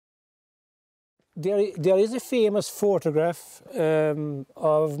There is a famous photograph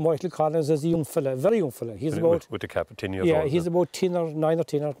of Michael Collins as a young fella, very young fella. He's about with the cap, 10 years yeah, old. he's about 9 or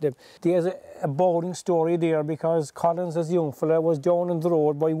 10 or 10. There's a bowling story there because Collins as a young fella was down on the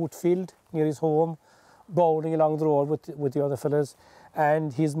road by Woodfield near his home, bowling along the road with the other fellas,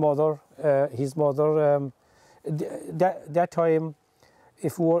 and his mother that time,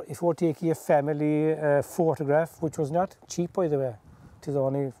 if we're taking a family photograph, which was not cheap by the way, to the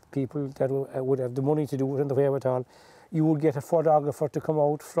only people that would have the money to do it in the wherewithal, you would get a photographer to come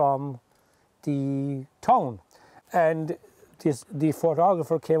out from the town. And the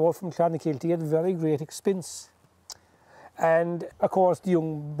photographer came out from Clonakilty at very great expense. And of course the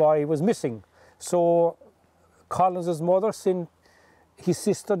young boy was missing. So Collins's mother sent his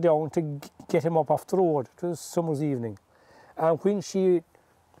sister down to get him up off the road. It was summer's evening. And when she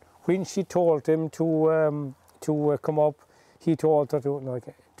told him to come up, he told her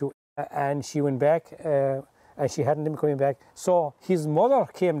and she went back, and she hadn't him coming back. So his mother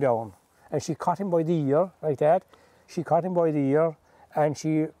came down, and she caught him by the ear, like that. She caught him by the ear, and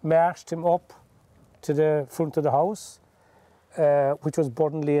she marched him up to the front of the house, which was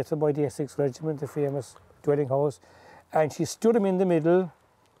burdened later by the Essex Regiment, the famous dwelling house. And she stood him in the middle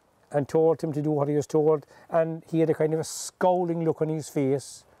and told him to do what he was told. And he had a kind of a scowling look on his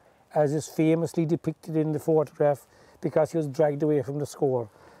face, as is famously depicted in the photograph, because he was dragged away from the score.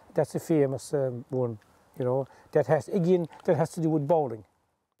 That's a famous one, you know. That has to do with bowling.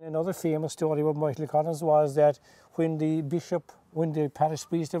 Another famous story about Michael Collins was that when the parish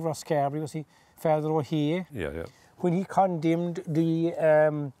priest of Rosscarbery, was he Father O'Hea? Yeah. When he condemned the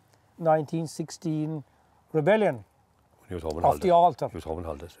 1916 rebellion, he was home on off the altar. He was home on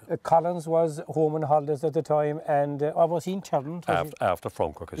holidays. Collins was home on holidays at the time, and was he internment? After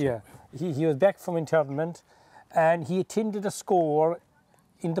Francois. Yeah, he was back from internment, and he attended a score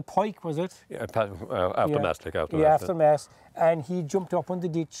in the Pike, was it? Yeah, after Mass. After Mass, and he jumped up on the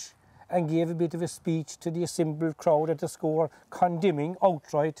ditch and gave a bit of a speech to the assembled crowd at the score, condemning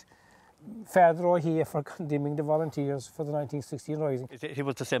outright Father O'Hea for condemning the volunteers for the 1916 rising. He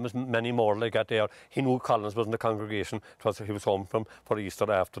was the same as many more like that there. He knew Collins was in the congregation. He was home for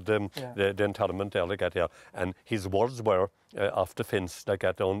Easter after the interment there, like that there. And his words were off the fence, like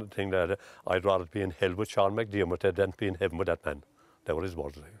that, on the thing there. I'd rather be in hell with Sean McDermott than be in heaven with that man. That were his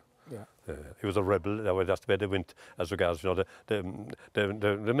words. Yeah. He was a rebel. That's the way they went as regards, you know,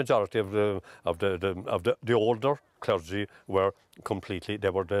 the majority of the older clergy were completely. They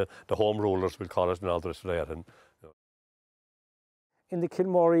were the home rulers, we'll call it, and all the rest of that. And in the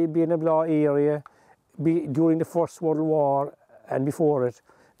Kilmorey, Bienablaw area, during the First World War and before it,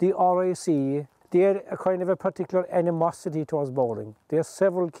 the RAC, they had a kind of a particular animosity towards bowling. There are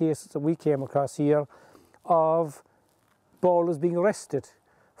several cases that we came across here of bowlers being arrested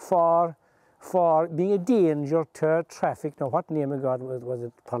for being a danger to traffic. Now, what name of God was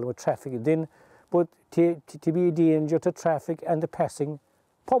it? Problem with traffic then, but to be a danger to traffic and the passing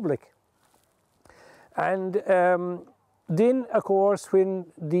public. And then, of course, when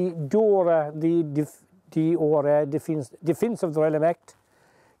the DORA, the Defence of the Realm Act,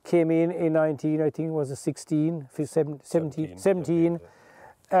 came in 17,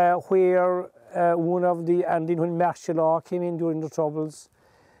 where one of the, and then when martial law came in during the Troubles,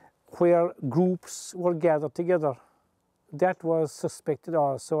 where groups were gathered together, that was suspected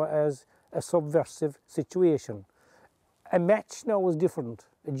also as a subversive situation. A match now was different.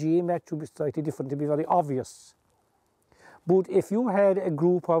 A GA match would be slightly different, to be very obvious. But if you had a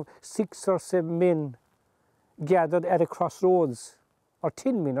group of 6 or 7 men gathered at a crossroads, or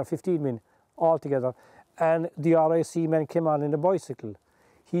 10 men or 15 men all together, and the RAC man came on in a bicycle,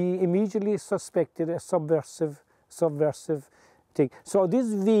 he immediately suspected a subversive thing. So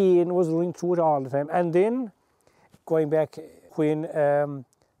this vein was running through it all the time. And then, going back when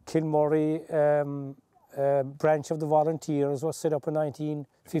Kilmorey branch of the Volunteers was set up in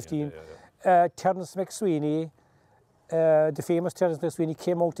 1915, Terence McSweeney, the famous Terence McSweeney,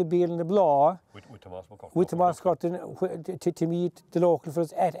 came out to Bienablaw with Thomas Curtin to meet the local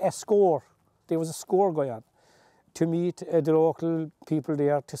fellows at a score. There was a score going on, to meet the local people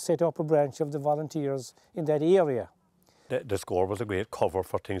there to set up a branch of the Volunteers in that area. The score was a great cover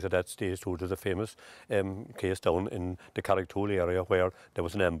for things at that stage too. There's a famous case down in the Carricktool area where there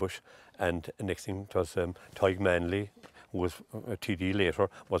was an ambush, and next thing it was Tig Manley, who was a TD later,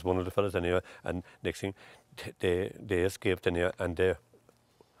 was one of the fellas anyway, and next thing they escaped anyway, and they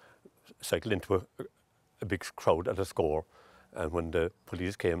cycled into a big crowd at a score. And when the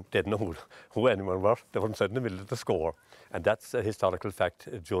police came, they didn't know who anyone were. They were inside in the middle of the score. And that's a historical fact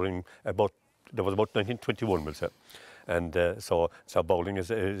during there was about 1921, we'll say. and so bowling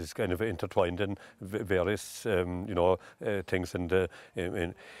is kind of intertwined in various you know things in the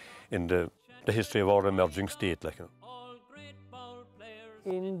history of our emerging state, like. You know.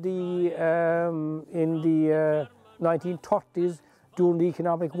 In the 1930s, during the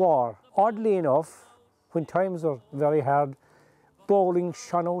economic war, oddly enough, when times were very hard, bowling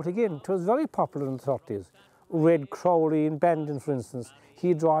shone out again. It was very popular in the 30s. Red Crowley in Bandon, for instance,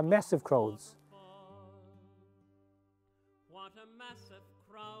 he'd draw massive crowds. What a massive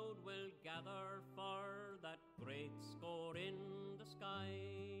crowd will gather for that great score in the sky,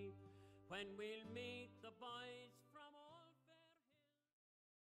 when we'll meet the boys.